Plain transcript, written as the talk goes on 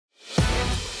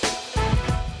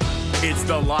It's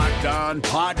the Locked On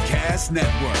Podcast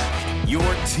Network, your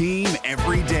team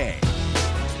every day.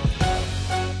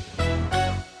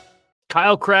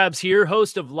 Kyle Krabs here,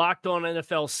 host of Locked On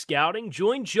NFL Scouting.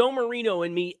 Join Joe Marino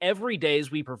and me every day as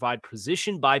we provide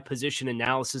position-by-position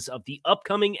analysis of the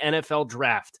upcoming NFL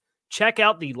Draft. Check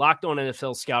out the Locked On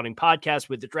NFL Scouting podcast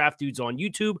with the Draft Dudes on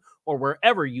YouTube or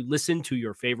wherever you listen to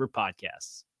your favorite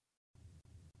podcasts.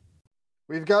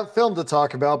 We've got film to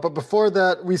talk about, but before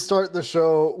that, we start the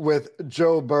show with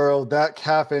Joe Burrow, that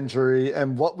calf injury,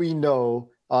 and what we know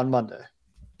on Monday.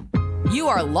 You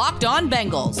are Locked On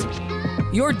Bengals,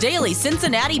 your daily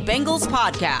Cincinnati Bengals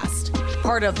podcast,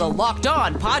 part of the Locked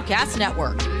On Podcast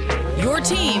Network, your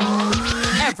team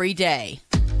every day.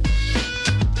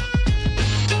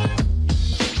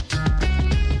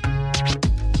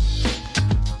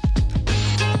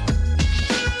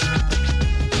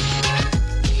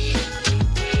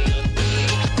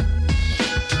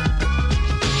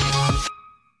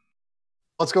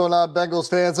 What's going on, Bengals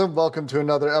fans, and welcome to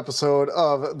another episode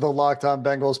of the Locked On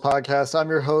Bengals podcast. I'm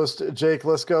your host, Jake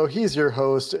Lisco. He's your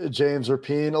host, James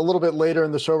Rapine. A little bit later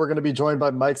in the show, we're going to be joined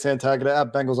by Mike Santagata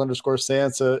at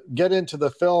Bengals_Sans to get into the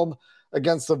film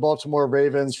against the Baltimore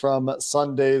Ravens from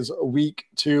Sunday's Week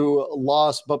 2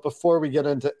 loss. But before we get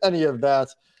into any of that,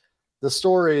 the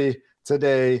story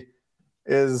today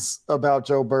is about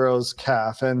Joe Burrow's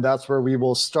calf, and that's where we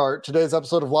will start. Today's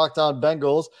episode of Locked On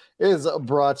Bengals is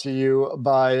brought to you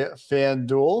by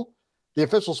FanDuel, the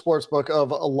official sportsbook of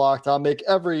Locked On. Make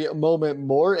every moment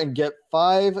more and get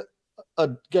a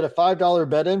 $5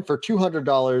 bet in for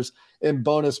 $200 in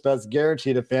bonus bets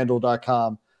guaranteed at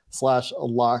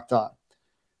FanDuel.com/LockedOn.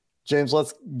 James,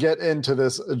 let's get into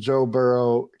this Joe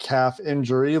Burrow calf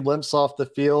injury. Limps off the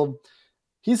field.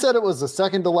 He said it was the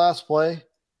second to last play,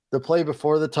 the play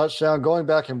before the touchdown. Going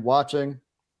back and watching,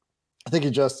 I think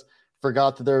he just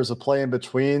forgot that there's a play in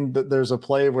between. That there's a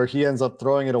play where he ends up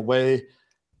throwing it away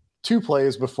 2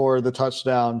 plays before the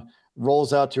touchdown,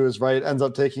 rolls out to his right, ends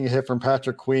up taking a hit from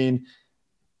Patrick Queen.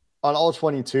 On all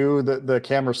 22, the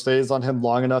camera stays on him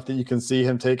long enough that you can see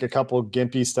him take a couple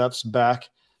gimpy steps back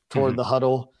toward the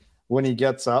huddle when he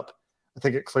gets up. I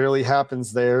think it clearly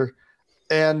happens there.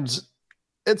 And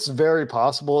it's very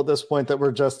possible at this point that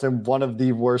we're just in one of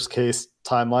the worst case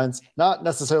timelines, not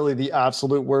necessarily the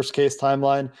absolute worst case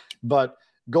timeline, but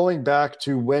going back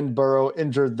to when Burrow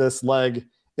injured this leg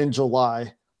in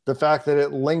July, the fact that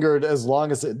it lingered as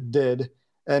long as it did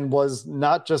and was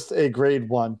not just a grade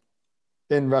 1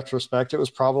 in retrospect, it was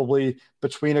probably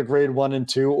between a grade 1 and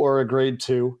 2 or a grade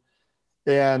 2.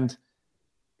 And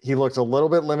he looked a little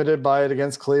bit limited by it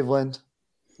against Cleveland,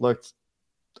 looked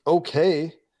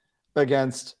okay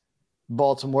against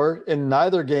Baltimore. In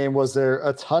neither game was there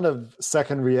a ton of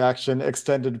second reaction,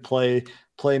 extended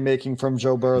playmaking from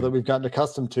Joe Burrow that we've gotten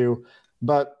accustomed to,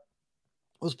 but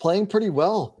was playing pretty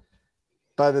well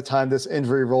by the time this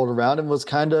injury rolled around and was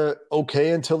kind of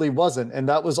okay until he wasn't. And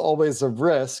that was always a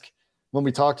risk when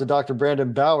we talked to Dr.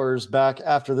 Brandon Bowers back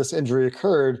after this injury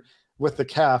occurred with the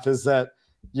calf, is that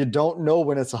you don't know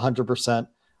when it's 100%.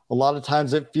 A lot of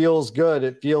times it feels good,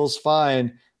 it feels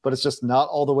fine, but it's just not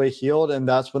all the way healed, and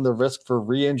that's when the risk for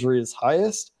re-injury is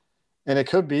highest. And it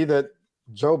could be that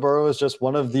Joe Burrow is just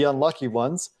one of the unlucky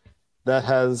ones that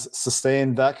has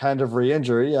sustained that kind of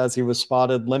re-injury, as he was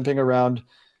spotted limping around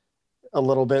a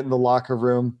little bit in the locker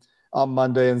room on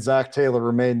Monday, and Zach Taylor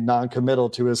remained non-committal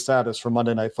to his status for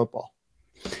Monday Night Football.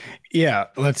 Yeah,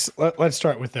 let's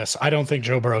start with this. I don't think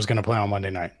Joe Burrow is going to play on Monday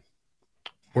night.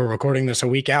 We're recording this a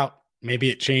week out.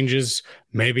 Maybe it changes.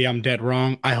 Maybe I'm dead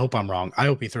wrong. I hope I'm wrong. I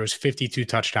hope he throws 52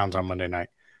 touchdowns on Monday night.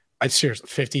 Seriously,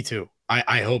 52.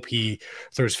 I hope he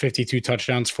throws 52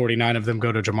 touchdowns. 49 of them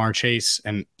go to Jamar Chase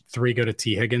and 3 go to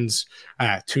T. Higgins.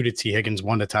 2 to T. Higgins,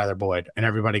 1 to Tyler Boyd. And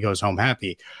everybody goes home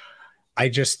happy. I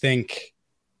just think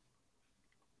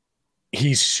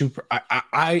he's super.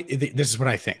 This is what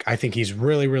I think. I think he's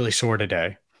really, really sore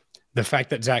today. The fact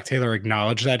that Zach Taylor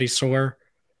acknowledged that he's sore.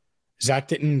 Zach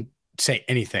didn't say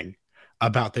anything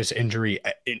about this injury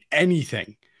in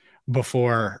anything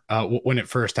before when it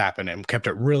first happened, and kept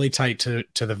it really tight to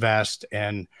the vest.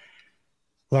 And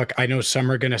look, I know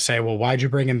some are going to say, well, why'd you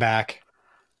bring him back?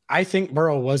 I think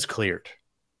Burrow was cleared.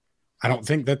 I don't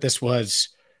think that this was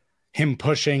him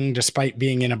pushing despite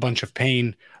being in a bunch of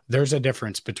pain. There's a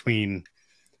difference between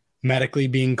medically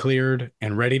being cleared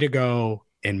and ready to go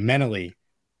and mentally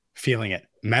feeling it.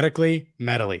 Mentally,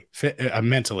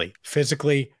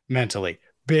 physically, mentally.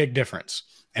 Big difference.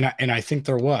 And I think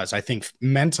there was. I think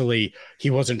mentally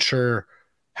he wasn't sure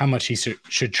how much he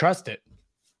should trust it.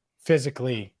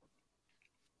 Physically,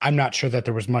 I'm not sure that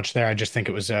there was much there. I just think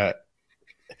it was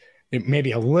It may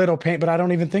be a little pain, but I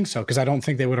don't even think so because I don't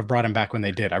think they would have brought him back when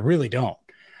they did. I really don't.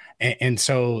 And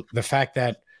so the fact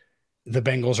that the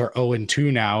Bengals are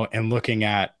 0-2 now and looking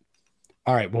at,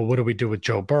 all right, well, what do we do with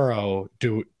Joe Burrow?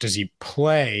 Does he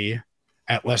play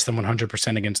at less than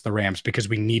 100% against the Rams because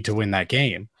we need to win that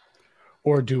game?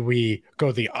 Or do we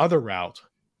go the other route,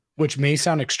 which may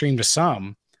sound extreme to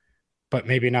some, but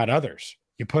maybe not others?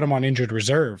 You put him on injured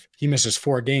reserve. He misses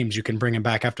 4 games. You can bring him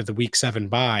back after the week 7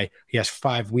 bye. He has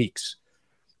 5 weeks.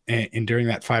 And during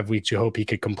that 5 weeks, you hope he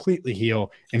could completely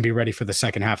heal and be ready for the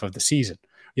second half of the season.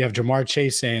 You have Jamar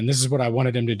Chase saying, this is what I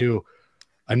wanted him to do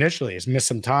initially, is miss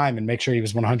some time and make sure he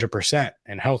was 100%,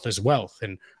 and health is wealth.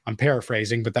 And I'm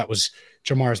paraphrasing, but that was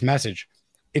Jamar's message.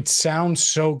 It sounds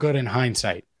so good in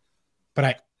hindsight,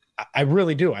 but I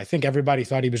really do. I think everybody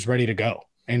thought he was ready to go.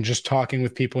 And just talking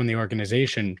with people in the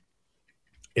organization,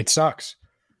 it sucks.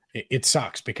 It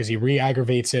sucks because he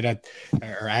aggravates it at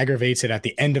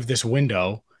the end of this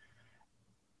window,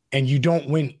 and you don't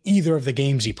win either of the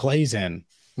games he plays in.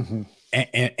 Mm-hmm.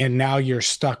 And now you're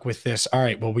stuck with this. All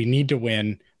right, well, we need to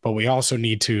win, but we also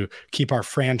need to keep our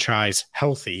franchise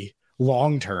healthy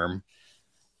long-term.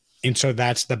 And so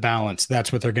that's the balance.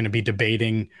 That's what they're going to be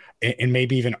debating and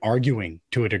maybe even arguing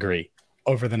to a degree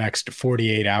over the next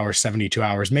 48 hours, 72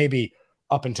 hours, maybe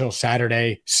up until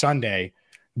Saturday, Sunday,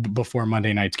 before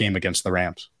Monday night's game against the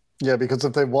Rams. Yeah, because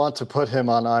if they want to put him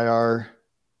on IR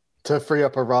to free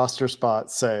up a roster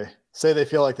spot, say they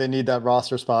feel like they need that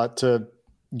roster spot to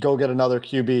go get another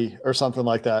QB or something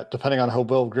like that, depending on how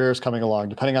Will Greer's coming along,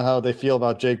 depending on how they feel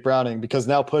about Jake Browning, because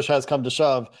now push has come to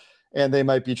shove and they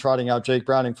might be trotting out Jake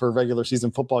Browning for a regular season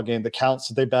football game that counts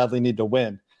that they badly need to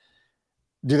win.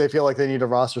 Do they feel like they need a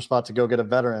roster spot to go get a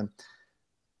veteran?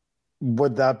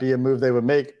 Would that be a move they would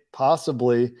make?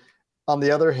 Possibly. On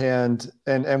the other hand,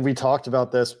 and we talked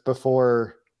about this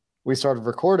before we started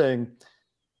recording,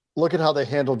 look at how they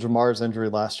handled Jamar's injury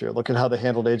last year. Look at how they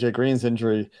handled AJ Green's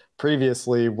injury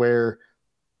previously, where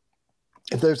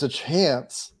if there's a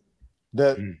chance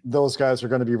that those guys are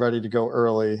going to be ready to go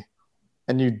early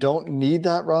and you don't need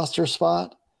that roster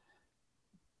spot,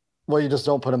 well, you just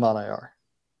don't put him on IR.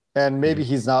 And maybe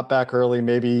he's not back early.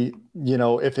 Maybe,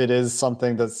 if it is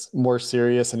something that's more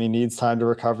serious and he needs time to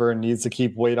recover and needs to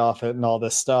keep weight off it and all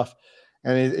this stuff,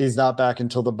 and he's not back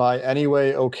until the bye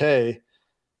anyway, okay.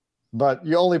 But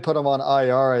you only put him on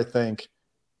IR, I think,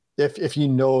 if you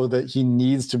know that he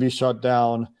needs to be shut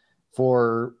down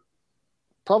for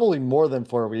probably more than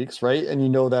 4 weeks, right? And you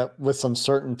know that with some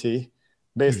certainty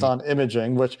based on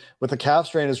imaging, which with the calf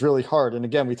strain is really hard. And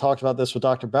again, we talked about this with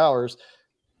Dr. Bowers.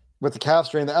 With the calf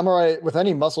strain, the MRI, with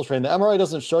any muscle strain, the MRI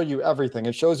doesn't show you everything.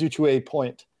 It shows you to a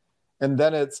point. And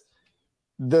then it's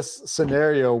this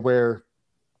scenario where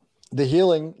the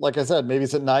healing, like I said, maybe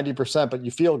it's at 90%, but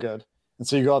you feel good. And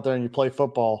so you go out there and you play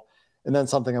football, and then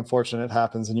something unfortunate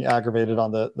happens and you aggravate it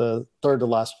on the third to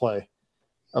last play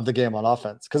of the game on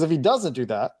offense. Because if he doesn't do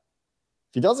that,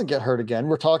 if he doesn't get hurt again,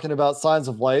 we're talking about signs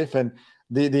of life and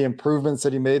the improvements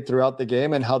that he made throughout the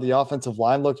game and how the offensive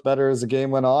line looked better as the game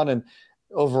went on and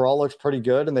overall looks pretty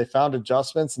good. And they found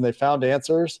adjustments and they found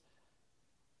answers.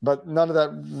 But none of that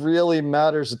really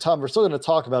matters a ton. We're still going to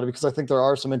talk about it because I think there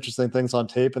are some interesting things on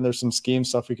tape and there's some scheme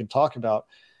stuff we can talk about.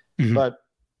 Mm-hmm. But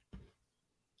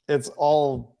it's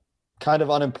all kind of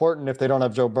unimportant if they don't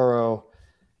have Joe Burrow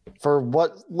for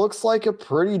what looks like a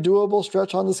pretty doable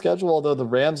stretch on the schedule, although the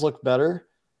Rams look better.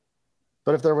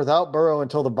 But if they're without Burrow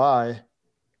until the bye,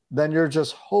 then you're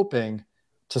just hoping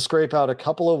to scrape out a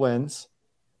couple of wins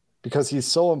because he's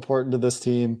so important to this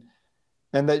team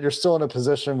and that you're still in a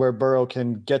position where Burrow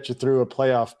can get you through a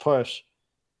playoff push.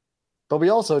 But we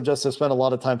also just have spent a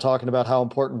lot of time talking about how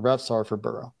important reps are for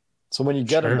Burrow. So when you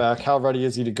get him back, how ready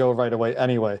is he to go right away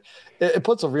anyway? It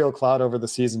puts a real cloud over the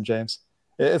season, James.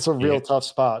 It's a real tough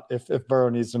spot if Burrow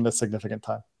needs to miss significant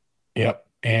time. Yep.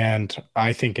 And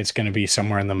I think it's going to be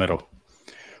somewhere in the middle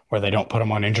where they don't put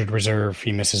him on injured reserve.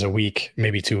 He misses a week,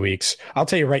 maybe 2 weeks. I'll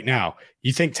tell you right now,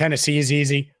 you think Tennessee is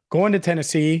easy? Going to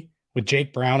Tennessee with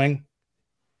Jake Browning,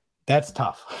 that's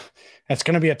tough. That's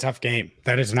going to be a tough game.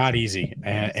 That is not easy.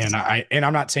 And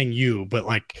I'm not saying you, but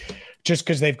like just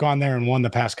because they've gone there and won the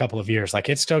past couple of years, like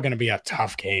it's still going to be a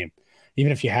tough game.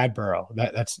 Even if you had Burrow,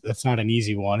 that's not an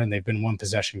easy one. And they've been one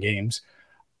possession games.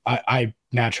 I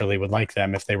naturally would like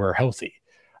them if they were healthy.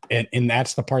 And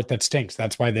that's the part that stinks.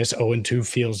 That's why this 0-2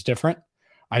 feels different.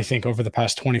 I think over the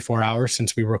past 24 hours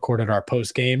since we recorded our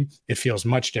post game, it feels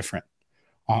much different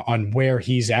on where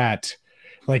he's at.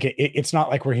 Like it's not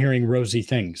like we're hearing rosy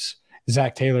things.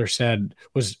 Zach Taylor said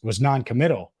was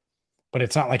non-committal, but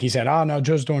it's not like he said, oh no,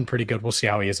 Joe's doing pretty good. We'll see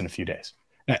how he is in a few days.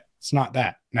 No, it's not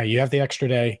that. Now you have the extra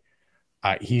day.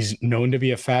 He's known to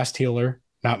be a fast healer.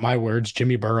 Not my words,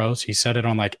 Jimmy Burrow's. He said it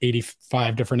on like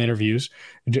 85 different interviews,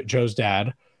 Joe's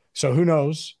dad. So who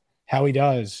knows how he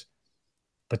does.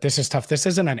 But this is tough. This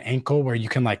isn't an ankle where you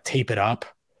can like tape it up,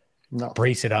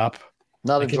 brace it up.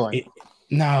 Not like a joint.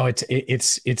 No,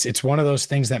 it's one of those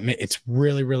things that it's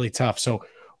really, really tough. So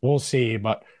we'll see,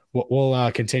 but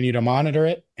we'll continue to monitor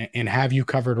it and have you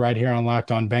covered right here on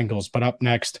Locked On Bengals. But up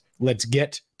next, let's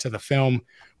get to the film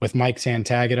with Mike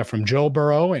Santagata from Joe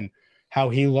Burrow and how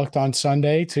he looked on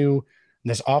Sunday to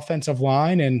this offensive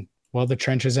line and, well, the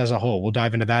trenches as a whole. We'll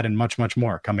dive into that and much, much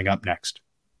more coming up next.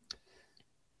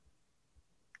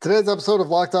 Today's episode of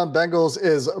Locked On Bengals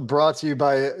is brought to you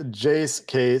by Jace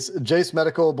Case. Jace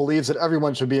Medical believes that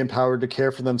everyone should be empowered to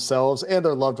care for themselves and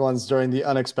their loved ones during the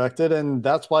unexpected, and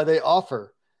that's why they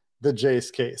offer the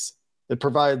Jace Case. It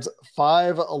provides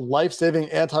 5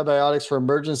 life-saving antibiotics for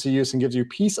emergency use and gives you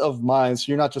peace of mind, so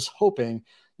you're not just hoping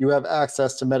you have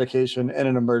access to medication in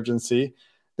an emergency.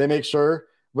 They make sure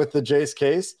with the Jace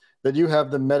Case that you have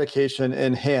the medication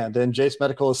in hand. And Jace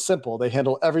Medical is simple. They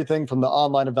handle everything from the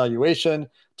online evaluation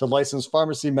to licensed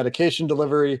pharmacy medication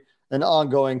delivery and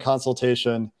ongoing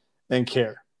consultation and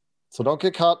care. So don't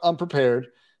get caught unprepared.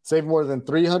 Save more than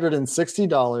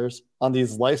 $360 on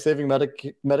these life-saving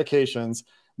medications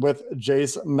with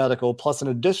Jace Medical, plus an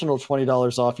additional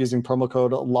 $20 off using promo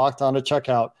code LOCKEDON at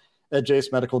checkout at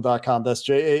jacemedical.com. That's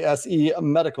JASE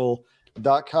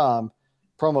medical.com,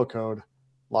 promo code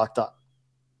LOCKEDON.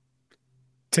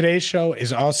 Today's show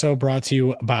is also brought to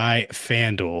you by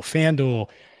FanDuel. FanDuel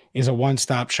is a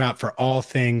one-stop shop for all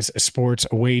things sports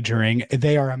wagering.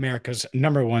 They are America's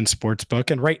 #1 sports book.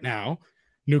 And right now,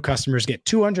 new customers get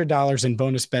 $200 in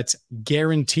bonus bets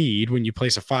guaranteed when you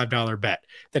place a $5 bet.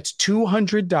 That's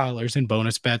 $200 in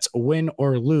bonus bets, win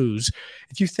or lose.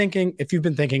 If you've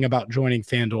been thinking about joining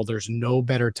FanDuel, there's no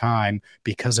better time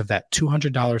because of that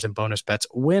 $200 in bonus bets,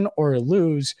 win or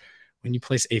lose, when you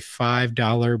place a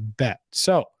 $5 bet.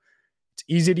 So it's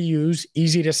easy to use,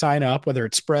 easy to sign up, whether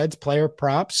it's spreads, player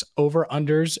props,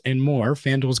 over-unders, and more.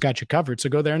 FanDuel's got you covered. So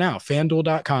go there now,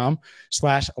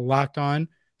 FanDuel.com/LockedOn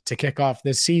to kick off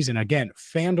this season. Again,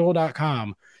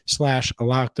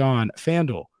 FanDuel.com/LockedOn.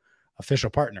 FanDuel,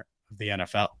 official partner of the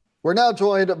NFL. We're now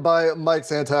joined by Mike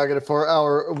Santagata for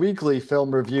our weekly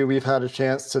film review. We've had a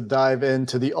chance to dive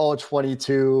into the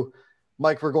All-22.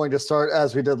 Mike, we're going to start,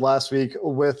 as we did last week,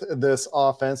 with this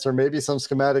offense, or maybe some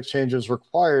schematic changes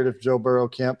required if Joe Burrow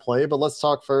can't play. But let's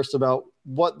talk first about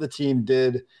what the team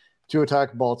did to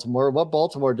attack Baltimore, what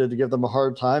Baltimore did to give them a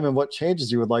hard time, and what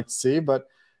changes you would like to see. But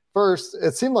first,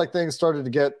 it seemed like things started to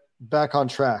get back on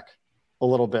track a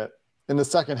little bit. In the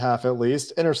second half, at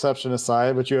least, interception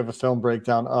aside, which you have a film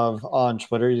breakdown of on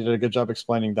Twitter. You did a good job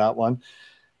explaining that one.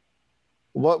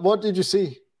 What did you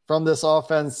see from this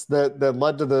offense that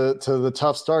led to the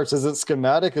tough starts? Is it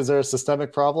schematic? Is there a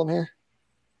systemic problem here?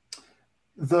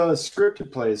 The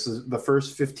scripted plays, the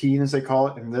first 15, as they call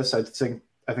it, in this, I think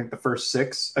the first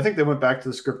 6, I think they went back to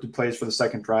the scripted plays for the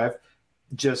second drive,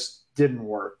 just didn't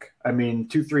work. I mean,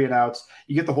 2 3-and-outs.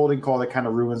 You get the holding call that kind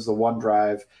of ruins the one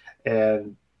drive.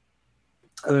 And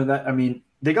other than that, I mean,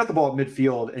 they got the ball at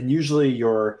midfield, and usually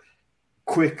you're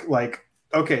quick, like,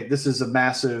 okay, this is a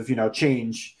massive,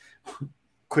 change.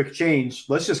 Quick change,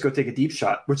 let's just go take a deep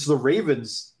shot, which the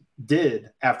Ravens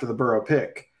did after the Burrow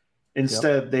pick.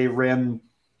 Instead, They ran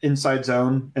inside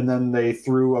zone, and then they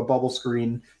threw a bubble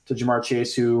screen to Jamar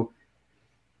Chase, who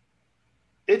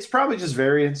it's probably just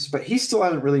variance, but he still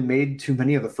hasn't really made too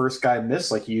many of the first guy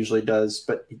miss like he usually does,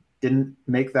 but he didn't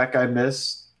make that guy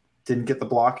miss, didn't get the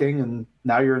blocking, and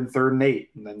now you're in 3rd and 8,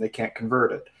 and then they can't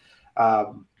convert it.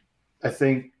 I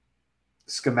think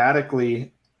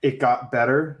schematically it got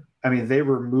better. I mean, they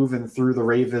were moving through the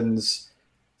Ravens,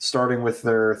 starting with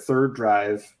their 3rd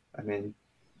drive. I mean,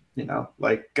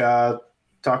 like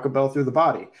Taco Bell through the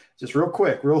body, just real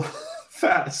quick, real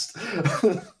fast.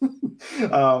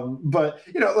 But,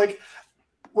 like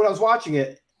when I was watching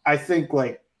it, I think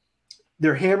like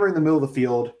they're hammering the middle of the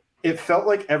field. It felt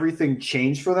like everything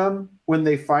changed for them when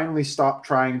they finally stopped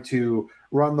trying to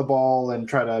run the ball and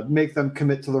try to make them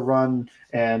commit to the run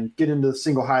and get into the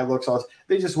single high looks.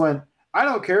 They just went, I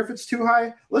don't care if it's too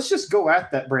high. Let's just go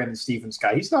at that Brandon Stevens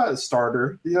guy. He's not a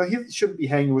starter. He shouldn't be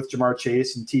hanging with Jamar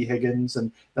Chase and T. Higgins.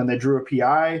 And then they drew a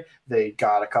PI. They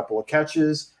got a couple of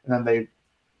catches. And then they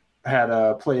had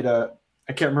played I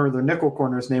can't remember their nickel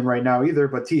corner's name right now either,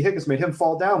 but T. Higgins made him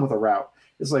fall down with a route.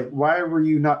 It's like, why were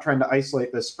you not trying to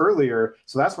isolate this earlier?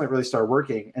 So that's when it really started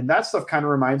working. And that stuff kind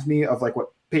of reminds me of like what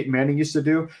Peyton Manning used to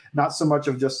do. Not so much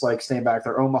of just like staying back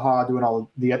there, Omaha, doing all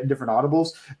the different audibles,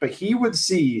 but he would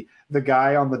see the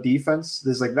guy on the defense.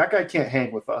 There's like, that guy can't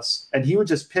hang with us. And he would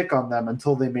just pick on them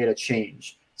until they made a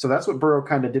change. So that's what Burrow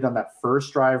kind of did on that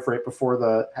first drive right before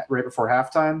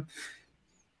halftime.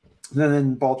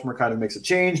 Then Baltimore kind of makes a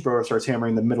change. Burrow starts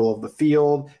hammering the middle of the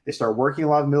field. They start working a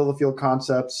lot of middle of the field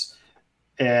concepts.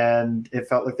 And it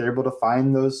felt like they're able to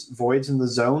find those voids in the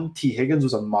zone. T. Higgins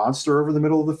was a monster over the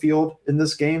middle of the field in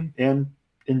this game and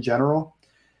in general.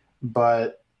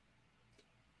 But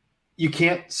you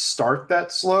can't start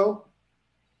that slow.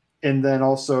 And then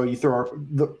also you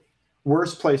the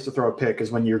worst place to throw a pick is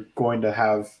when you're going to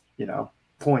have,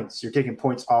 points. You're taking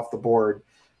points off the board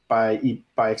by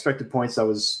expected points. That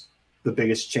was the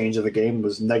biggest change of the game,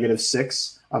 was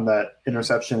 -6 on that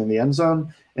interception in the end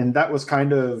zone. And that was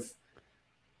kind of,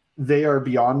 they are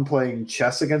beyond playing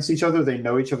chess against each other. They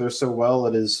know each other so well.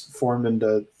 It is formed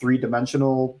into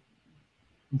 3-dimensional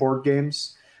board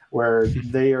games where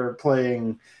they are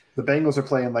playing, the Bengals are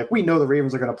playing like, we know the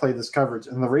Ravens are going to play this coverage.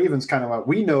 And the Ravens kind of went,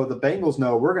 we know the Bengals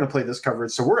know we're going to play this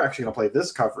coverage. So we're actually going to play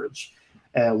this coverage.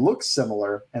 And it looks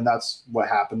similar. And that's what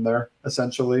happened there,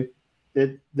 essentially.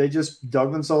 They just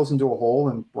dug themselves into a hole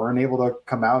and weren't able to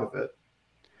come out of it.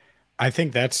 I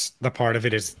think that's the part of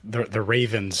it, is the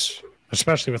Ravens,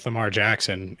 especially with Lamar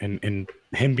Jackson and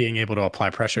him being able to apply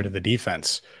pressure to the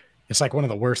defense. It's like one of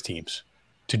the worst teams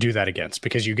to do that against,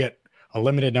 because you get a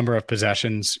limited number of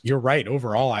possessions. You're right.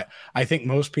 Overall, I think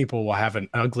most people will have an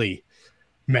ugly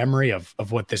memory of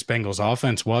what this Bengals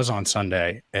offense was on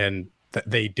Sunday, and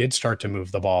they did start to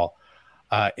move the ball.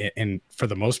 And for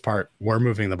the most part, we're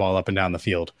moving the ball up and down the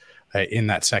field in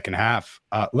that second half.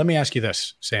 Let me ask you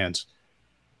this, Sands.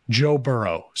 Joe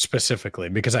Burrow specifically,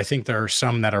 because I think there are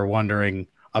some that are wondering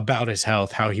about his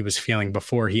health, how he was feeling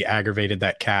before he aggravated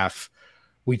that calf.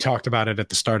 We talked about it at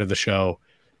the start of the show.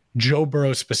 Joe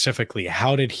Burrow specifically,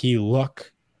 how did he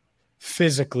look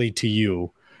physically to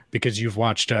you? Because you've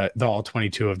watched the all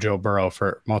 22 of Joe Burrow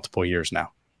for multiple years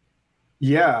now.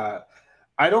 Yeah,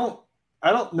 I don't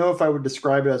know if I would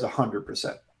describe it as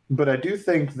 100%, but I do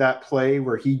think that play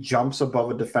where he jumps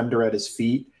above a defender at his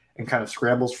feet and kind of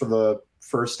scrambles for the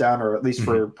first down, or at least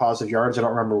for positive yards, I don't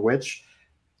remember which,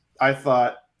 I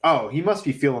thought, oh, he must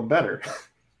be feeling better.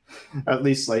 At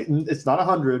least, like, it's not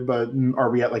 100, but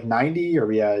are we at like 90? Are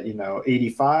we at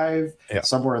 85? Yeah.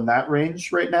 Somewhere in that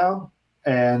range right now.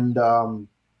 And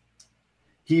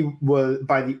he was,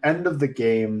 by the end of the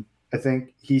game, I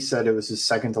think he said it was his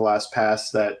second to last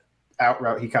pass, that out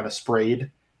route he kind of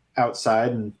sprayed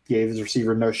outside and gave his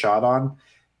receiver no shot on,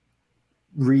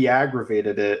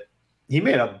 re-aggravated it. He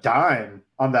made a dime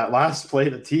on that last play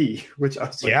to T, which I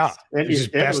was like, yeah, and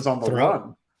it was on the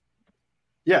run.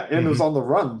 Yeah, and it was on the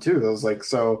run too. I was like,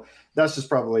 so that's just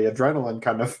probably adrenaline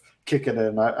kind of kicking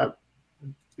in. I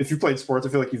if you played sports, I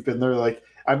feel like you've been there. Like,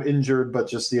 I'm injured, but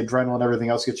just the adrenaline, everything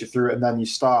else gets you through it, and then you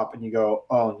stop and you go,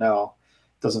 oh no,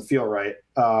 it doesn't feel right.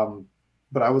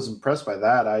 But I was impressed by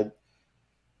that.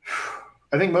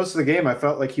 I think most of the game I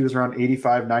felt like he was around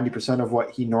 85-90% of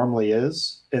what he normally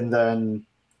is, and then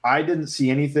I didn't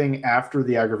see anything after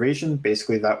the aggravation,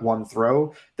 basically that one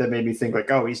throw, that made me think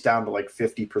like, oh, he's down to like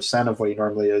 50% of what he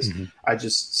normally is. I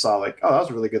just saw like, oh, that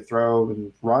was a really good throw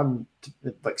and run,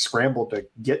 like scrambled to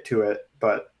get to it.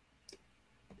 But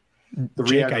the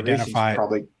re-aggravation is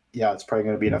probably, it's probably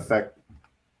going to be an effect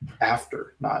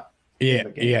after, not.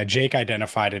 Yeah. Jake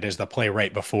identified it as the play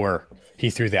right before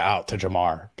he threw the out to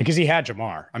Jamar, because he had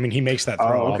Jamar. I mean, he makes that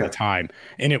throw all the time.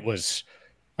 And it was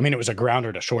a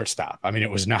grounder to shortstop. I mean,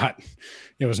 it was not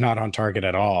on target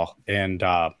at all. And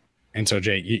so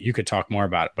Jay, you could talk more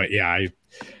about it, but yeah,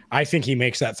 I think he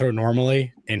makes that throw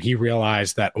normally, and he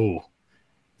realized that, oh,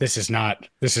 this is not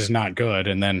good.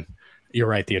 And then you're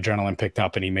right, the adrenaline picked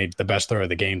up, and he made the best throw of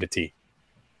the game to T.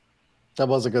 That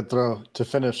was a good throw to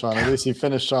finish on. At least he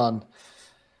finished on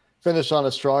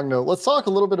a strong note. Let's talk a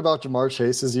little bit about Jamar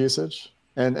Chase's usage.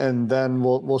 And then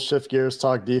we'll shift gears,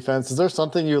 talk defense. Is there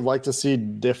something you'd like to see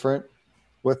different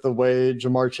with the way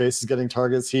Jamar Chase is getting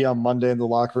targets? He on Monday in the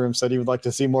locker room said he would like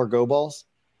to see more go balls,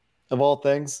 of all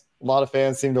things. A lot of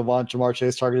fans seem to want Jamar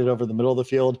Chase targeted over the middle of the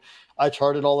field. I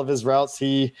charted all of his routes.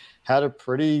 He had a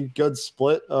pretty good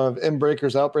split of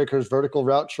in-breakers, out-breakers, vertical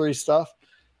route tree stuff.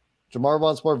 Jamar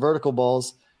wants more vertical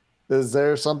balls. Is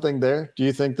there something there? Do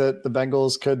you think that the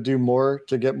Bengals could do more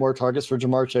to get more targets for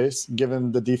Jamar Chase,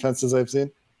 given the defenses they've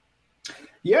seen?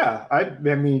 Yeah, I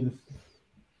mean,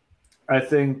 I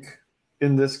think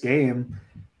in this game,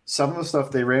 some of the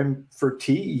stuff they ran for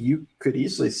T, you could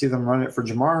easily see them run it for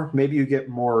Jamar. Maybe you get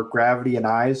more gravity and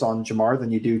eyes on Jamar than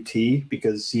you do T,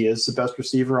 because he is the best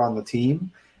receiver on the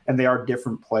team, and they are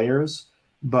different players.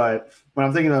 But when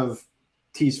I'm thinking of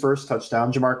T's first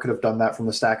touchdown, Jamar could have done that from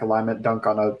the stack alignment, dunk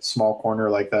on a small corner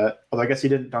like that. Although I guess he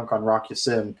didn't dunk on Rock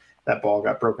Ya-Sin. That ball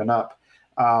got broken up.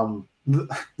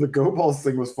 The go balls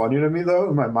thing was funny to me, though.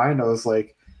 In my mind, I was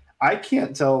like, I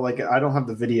can't tell. Like, I don't have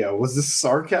the video. Was this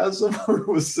sarcasm or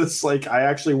was this like, I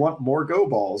actually want more go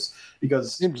balls?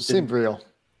 Because seemed real.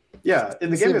 Yeah, in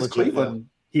the game against legit, Cleveland,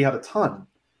 he had a ton.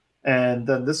 And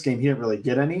then this game, he didn't really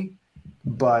get any.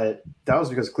 But that was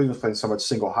because Cleveland was playing so much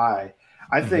single high.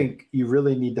 I think you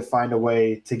really need to find a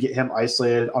way to get him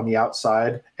isolated on the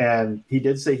outside. And he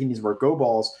did say he needs more go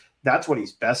balls. That's what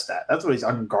he's best at. That's what he's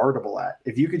unguardable at.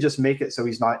 If you could just make it so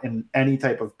he's not in any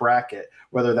type of bracket,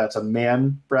 whether that's a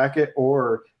man bracket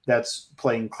or that's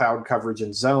playing cloud coverage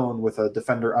and zone with a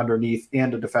defender underneath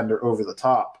and a defender over the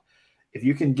top. If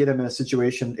you can get him in a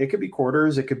situation, it could be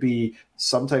quarters, it could be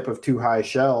some type of too high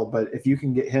shell, but if you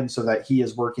can get him so that he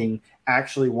is working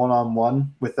actually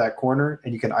one-on-one with that corner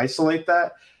and you can isolate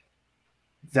that,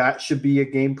 that should be a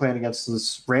game plan against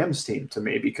this Rams team to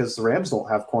me, because the Rams don't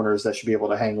have corners that should be able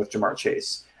to hang with Jamar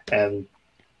Chase. And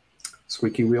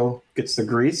squeaky wheel gets the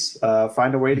grease.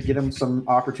 Find a way to get him some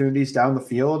opportunities down the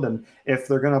field. And if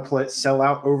they're going to sell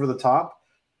out over the top,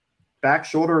 back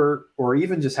shoulder, or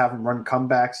even just have him run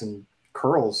comebacks and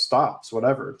curls, stops,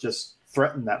 whatever, just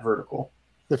threaten that vertical.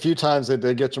 The few times they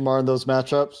did get Jamar in those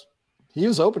matchups, he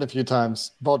was open a few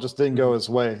times. Ball just didn't go his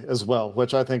way as well,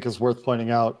 which I think is worth pointing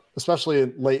out,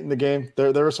 especially late in the game.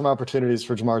 There were some opportunities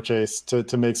for Jamar Chase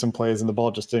to make some plays, and the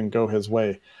ball just didn't go his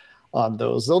way on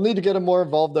those. They'll need to get him more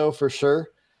involved, though, for sure.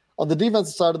 On the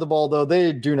defensive side of the ball, though,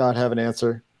 they do not have an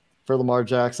answer for Lamar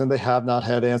Jackson. They have not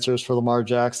had answers for Lamar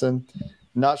Jackson.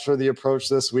 Not sure the approach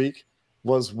this week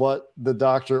was what the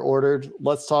doctor ordered.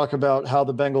 Let's talk about how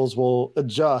the Bengals will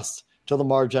adjust to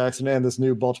Lamar Jackson and this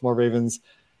new Baltimore Ravens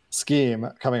scheme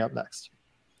coming up next.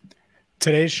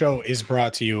 Today's show is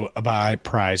brought to you by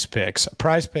Prize Picks.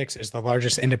 Prize Picks is the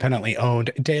largest independently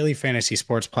owned daily fantasy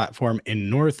sports platform in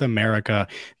North America.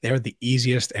 They're the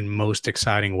easiest and most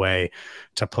exciting way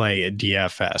to play a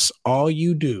DFS. All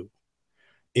you do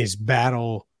is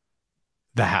battle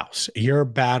the house. You're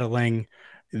battling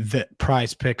the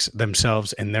Prize Picks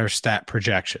themselves and their stat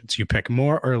projections. You pick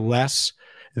more or less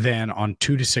than on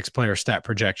 2 to 6 player stat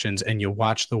projections, and you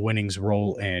watch the winnings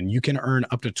roll in. You can earn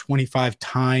up to 25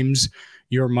 times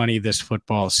your money this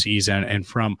football season. And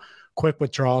from quick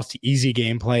withdrawals to easy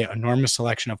gameplay, enormous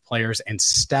selection of players and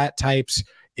stat types,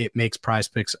 it makes Prize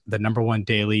Picks the #1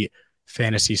 daily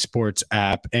fantasy sports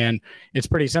app. And it's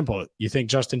pretty simple. You think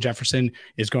Justin Jefferson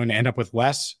is going to end up with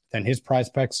less than his Prize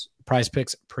Picks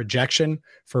projection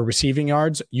for receiving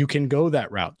yards? You can go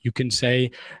that route. You can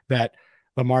say that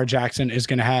Lamar Jackson is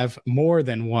going to have more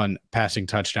than one passing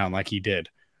touchdown like he did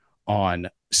on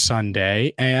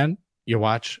Sunday, and you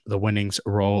watch the winnings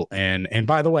roll in. And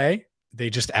by the way, they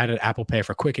just added Apple Pay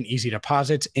for quick and easy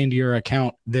deposits into your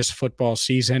account this football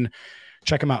season.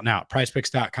 Check them out now,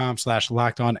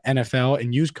 prizepicks.com/LockedOnNFL,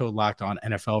 and use code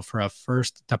LockedOnNFL for a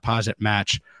first deposit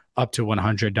match up to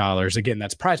 $100. Again,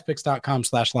 that's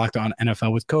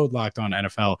prizepicks.com/LockedOnNFL with code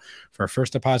LockedOnNFL for a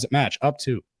first deposit match up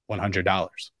to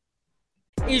 $100.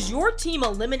 Is your team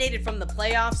eliminated from the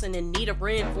playoffs and in need of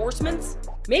reinforcements?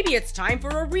 Maybe it's time for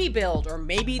a rebuild, or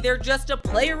maybe they're just a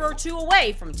player or two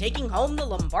away from taking home the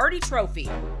Lombardi Trophy.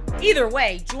 Either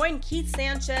way, join Keith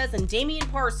Sanchez and Damian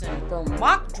Parson for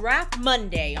Mock Draft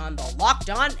Monday on the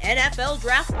Locked On NFL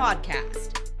Draft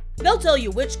Podcast. They'll tell you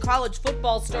which college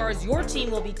football stars your team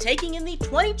will be taking in the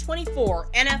 2024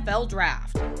 NFL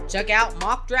Draft. Check out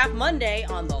Mock Draft Monday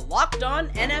on the Locked On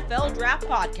NFL Draft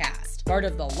Podcast, part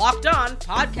of the Locked On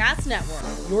Podcast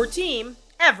Network, your team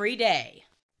every day.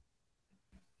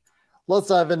 Let's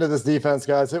dive into this defense,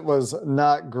 guys. It was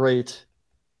not great,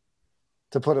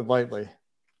 to put it lightly,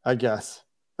 I guess,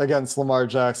 against Lamar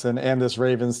Jackson and this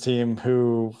Ravens team,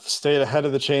 who stayed ahead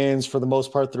of the chains for the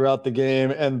most part throughout the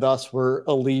game and thus were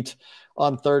elite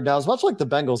on third downs, much like the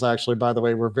Bengals, actually, by the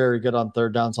way, were very good on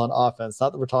third downs on offense.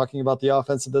 Not that we're talking about the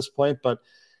offense at this point, but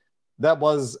that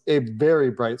was a very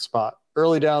bright spot.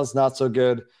 Early downs, not so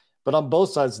good, but on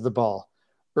both sides of the ball,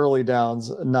 early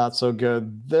downs, not so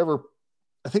good. There were,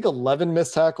 I think, 11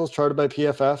 missed tackles charted by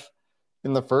PFF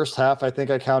in the first half. I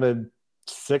think I counted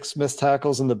 6 missed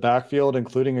tackles in the backfield,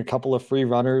 including a couple of free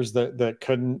runners that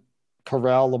couldn't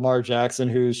corral Lamar Jackson,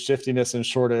 whose shiftiness in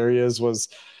short areas was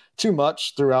too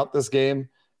much throughout this game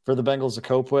for the Bengals to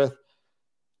cope with.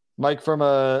 Mike, from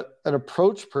an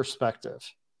approach perspective,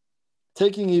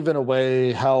 taking even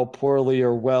away how poorly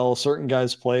or well certain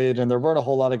guys played, and there weren't a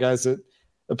whole lot of guys that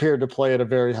appeared to play at a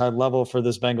very high level for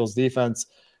this Bengals defense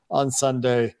on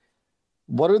Sunday,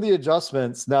 what are the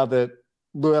adjustments now that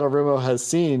Lou Anarumo has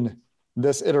seen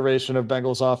this iteration of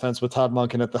Bengals offense with Todd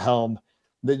Monken at the helm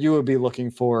that you would be looking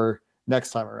for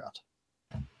next time around?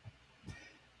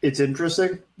 It's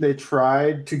interesting. They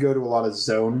tried to go to a lot of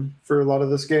zone for a lot of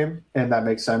this game, and that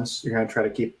makes sense. You're going to try to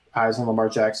keep eyes on Lamar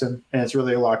Jackson, and it's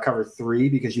really a lot of cover 3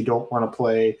 because you don't want to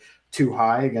play too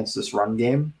high against this run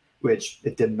game, which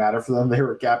it didn't matter for them. They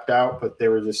were gapped out, but they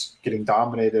were just getting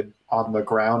dominated on the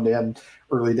ground and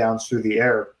early downs through the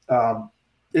air.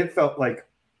 It felt like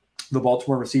the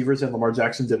Baltimore receivers and Lamar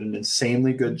Jackson did an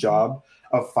insanely good job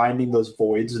of finding those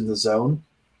voids in the zone,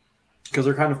 because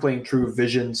they're kind of playing true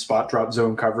vision, spot drop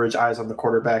zone coverage, eyes on the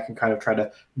quarterback, and kind of try to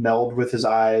meld with his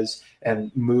eyes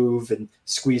and move and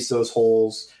squeeze those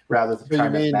holes rather than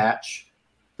trying to match.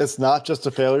 It's not just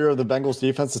a failure of the Bengals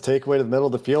defense to take away the middle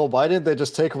of the field. Why didn't they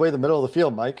just take away the middle of the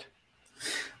field, Mike?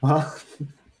 Well,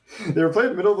 they were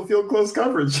playing middle of the field close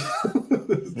coverage.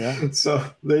 Yeah. So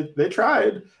they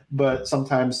tried, but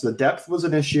sometimes the depth was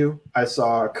an issue. I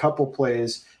saw a couple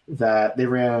plays that they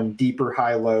ran deeper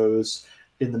high lows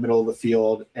in the middle of the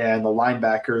field, and the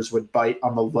linebackers would bite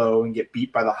on the low and get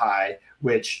beat by the high,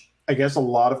 which I guess a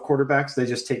lot of quarterbacks, they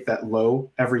just take that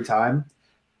low every time.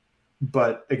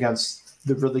 But against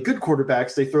the really good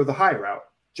quarterbacks, they throw the high route.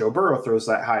 Joe Burrow throws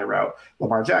that high route.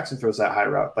 Lamar Jackson throws that high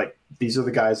route. Like, these are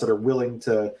the guys that are willing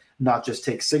to not just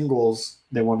take singles.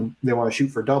 They want to shoot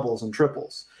for doubles and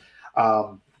triples.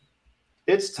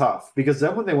 It's tough because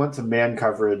then when they went to man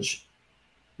coverage,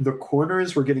 the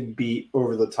corners were getting beat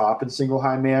over the top in single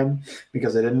high man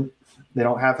because they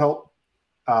don't have help.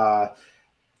 And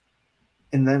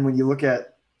then when you look at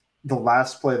the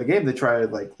last play of the game, they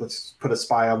tried, like, let's put a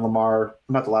spy on Lamar.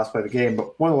 Not the last play of the game,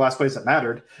 but one of the last plays that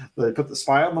mattered. They put the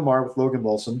spy on Lamar with Logan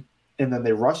Wilson, and then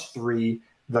they rushed 3.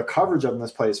 The coverage on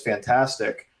this play is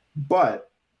fantastic, but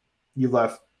you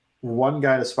left one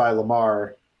guy to spy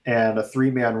Lamar and a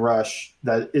 3-man rush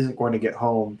that isn't going to get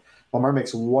home. Lamar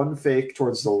makes one fake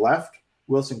towards the left.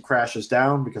 Wilson crashes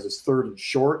down because it's 3rd and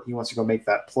short. He wants to go make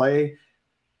that play.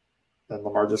 Then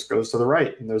Lamar just goes to the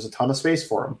right, and there's a ton of space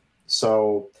for him.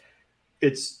 So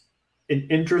it's an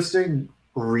interesting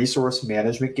resource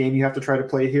management game you have to try to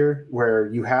play here, where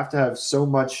you have to have so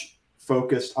much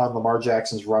focused on Lamar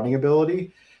Jackson's running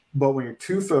ability. But when you're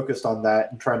too focused on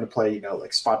that and trying to play,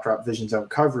 like spot drop vision zone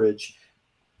coverage,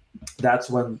 that's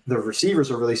when the receivers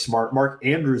are really smart. Mark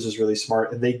Andrews is really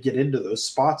smart, and they get into those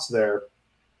spots there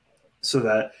so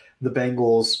that the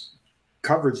Bengals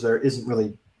coverage there isn't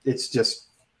really – it's just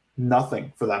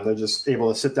nothing for them. They're just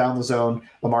able to sit down the zone.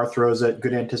 Lamar throws it,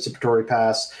 good anticipatory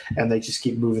pass, and they just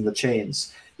keep moving the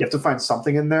chains. You have to find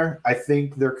something in there. I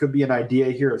think there could be an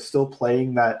idea here of still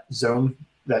playing that zone,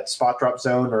 that spot drop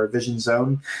zone or vision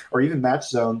zone or even match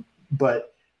zone,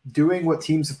 but doing what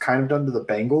teams have kind of done to the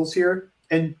Bengals here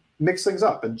and mix things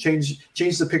up and change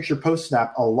the picture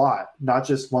post-snap a lot, not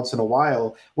just once in a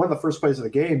while. One of the first plays of the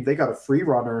game, they got a free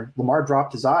runner. Lamar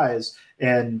dropped his eyes,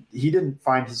 and he didn't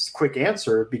find his quick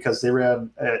answer because they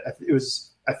ran it was,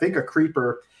 I think, a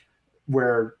creeper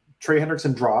where Trey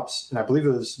Hendrickson drops, and I believe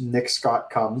it was Nick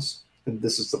Scott comes, and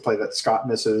this is the play that Scott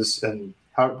misses and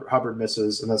Hubbard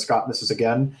misses, and then Scott misses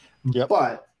again. Yep.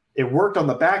 But it worked on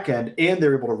the back end, and they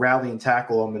were able to rally and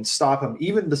tackle him and stop him,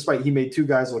 even despite he made 2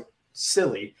 guys look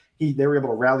silly. They were able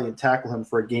to rally and tackle him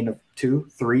for a gain of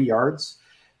 2-3 yards.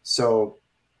 So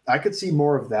I could see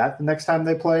more of that the next time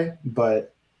they play,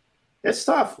 but it's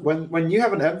tough when you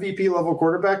have an MVP level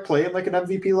quarterback playing like an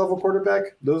MVP level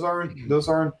quarterback. Those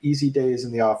aren't easy days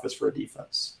in the office for a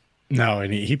defense. No,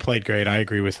 and he played great. I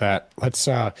agree with that. Let's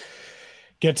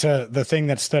get to the thing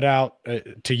that stood out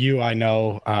to you. I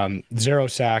know 0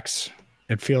 sacks.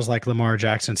 It feels like Lamar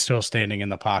Jackson still standing in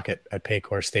the pocket at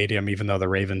Paycor Stadium, even though the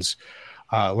Ravens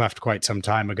left quite some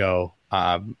time ago.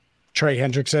 Trey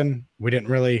Hendrickson, we didn't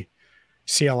really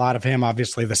see a lot of him.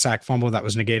 Obviously, the sack fumble that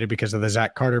was negated because of the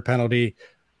Zach Carter penalty.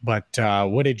 But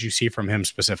what did you see from him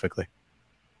specifically?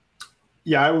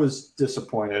 Yeah, I was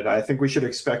disappointed. I think we should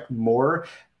expect more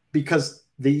because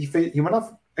he went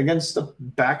off against a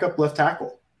backup left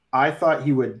tackle. I thought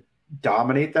he would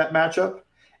dominate that matchup,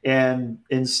 and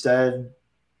instead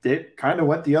it kind of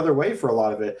went the other way for a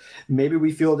lot of it. Maybe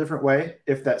we feel a different way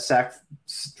if that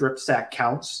strip sack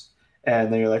counts.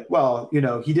 And then you're like, well,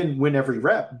 he didn't win every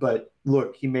rep, but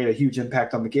look, he made a huge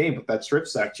impact on the game. But that strip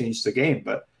sack changed the game.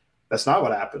 But that's not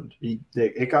what happened.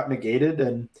 It got negated,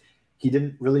 and he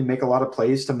didn't really make a lot of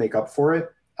plays to make up for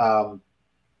it.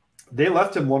 They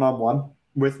left him one-on-one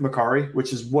with Macari,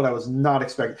 which is what I was not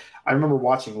expecting. I remember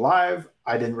watching live.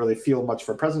 I didn't really feel much of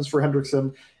a presence for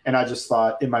Hendrickson, and I just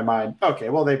thought in my mind, okay,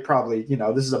 well, they probably,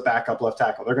 this is a backup left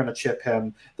tackle. They're going to chip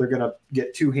him. They're going to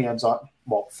get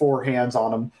 4 hands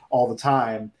on him all the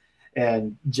time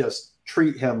and just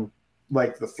treat him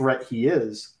like the threat he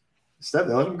is. Instead,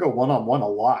 they let him go one-on-one a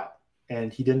lot,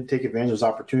 and he didn't take advantage of those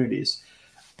opportunities.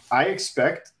 I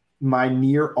expect my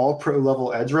near all-pro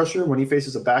level edge rusher, when he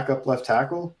faces a backup left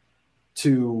tackle,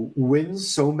 to win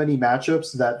so many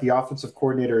matchups that the offensive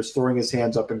coordinator is throwing his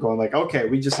hands up and going like, okay,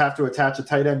 we just have to attach a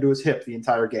tight end to his hip the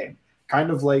entire game. Kind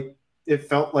of like it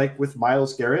felt like with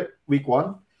Myles Garrett week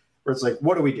 1, where it's like,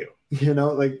 what do we do? You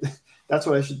know, like that's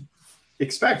what I should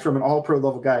expect from an all-pro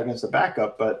level guy against a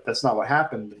backup, but that's not what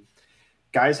happened.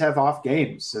 Guys have off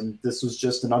games, and this was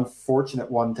just an unfortunate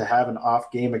one to have an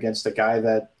off game against a guy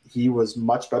that he was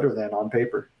much better than on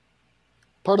paper.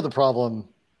 Part of the problem,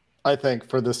 I think,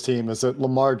 for this team is that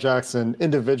Lamar Jackson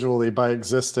individually, by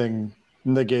existing,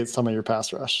 negates some of your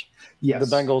pass rush. Yes.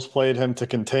 The Bengals played him to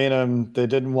contain him. They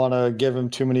didn't want to give him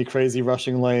too many crazy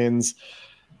rushing lanes.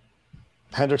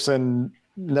 Hendrickson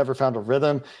never found a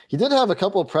rhythm. He did have a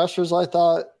couple of pressures, I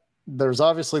thought. There's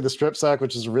obviously the strip sack,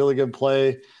 which is a really good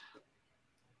play.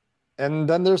 And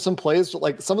then there's some plays,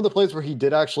 like some of the plays where he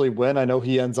did actually win. I know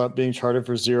he ends up being charted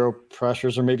for 0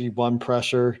 pressures or maybe 1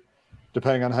 pressure,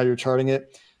 depending on how you're charting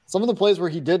it. Some of the plays where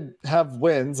he did have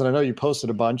wins, and I know you posted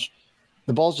a bunch,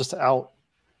 the ball's just out.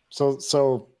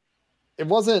 So it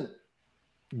wasn't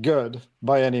good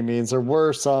by any means. There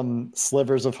were some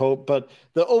slivers of hope, but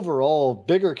the overall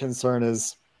bigger concern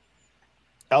is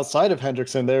outside of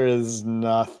Hendrickson, there is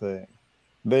nothing.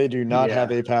 They do not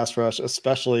have a pass rush,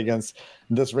 especially against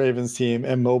this Ravens team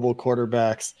and mobile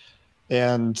quarterbacks.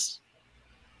 And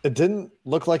it didn't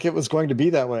look like it was going to be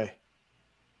that way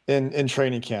in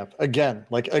training camp. Again,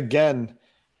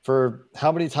 for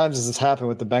how many times has this happened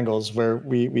with the Bengals where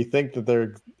we think that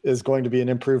there is going to be an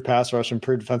improved pass rush,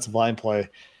 improved defensive line play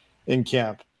in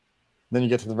camp. Then you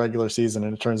get to the regular season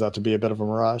and it turns out to be a bit of a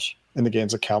mirage in the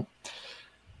games that count.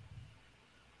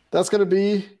 That's going to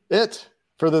be it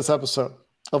for this episode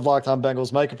of Locked On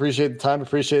Bengals. Mike, appreciate the time,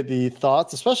 appreciate the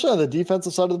thoughts, especially on the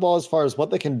defensive side of the ball as far as what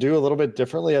they can do a little bit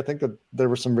differently. I think that there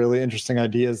were some really interesting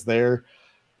ideas there.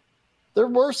 There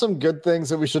were some good things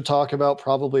that we should talk about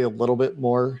probably a little bit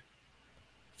more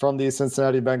from the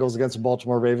Cincinnati Bengals against the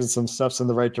Baltimore Ravens, some steps in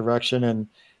the right direction, and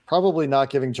probably not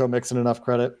giving Joe Mixon enough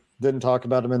credit. Didn't talk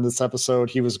about him in this episode.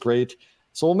 He was great.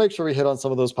 So we'll make sure we hit on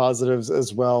some of those positives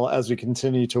as well as we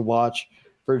continue to watch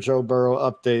for Joe Burrow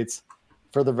updates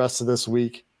for the rest of this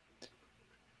week.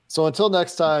 So until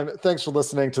next time, thanks for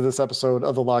listening to this episode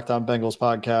of the Locked On Bengals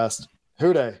podcast.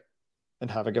 Hooday,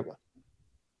 and have a good one.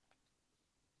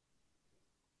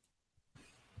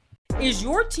 Is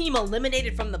your team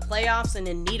eliminated from the playoffs and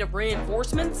in need of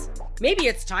reinforcements? Maybe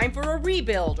it's time for a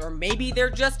rebuild, or maybe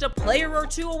they're just a player or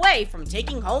two away from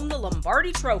taking home the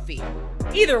Lombardi Trophy.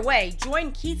 Either way,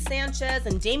 join Keith Sanchez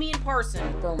and Damian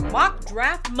Parson for Mock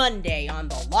Draft Monday on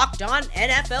the Locked On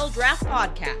NFL Draft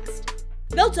Podcast.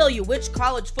 They'll tell you which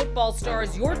college football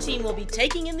stars your team will be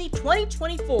taking in the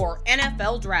 2024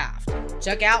 NFL Draft.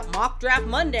 Check out Mock Draft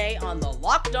Monday on the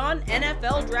Locked On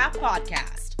NFL Draft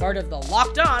Podcast, part of the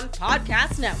Locked On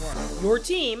Podcast Network, your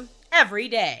team every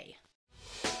day.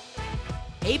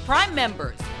 Hey, Prime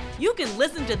members, you can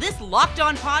listen to this Locked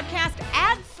On podcast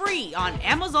ad-free on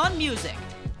Amazon Music.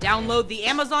 Download the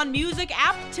Amazon Music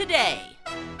app today.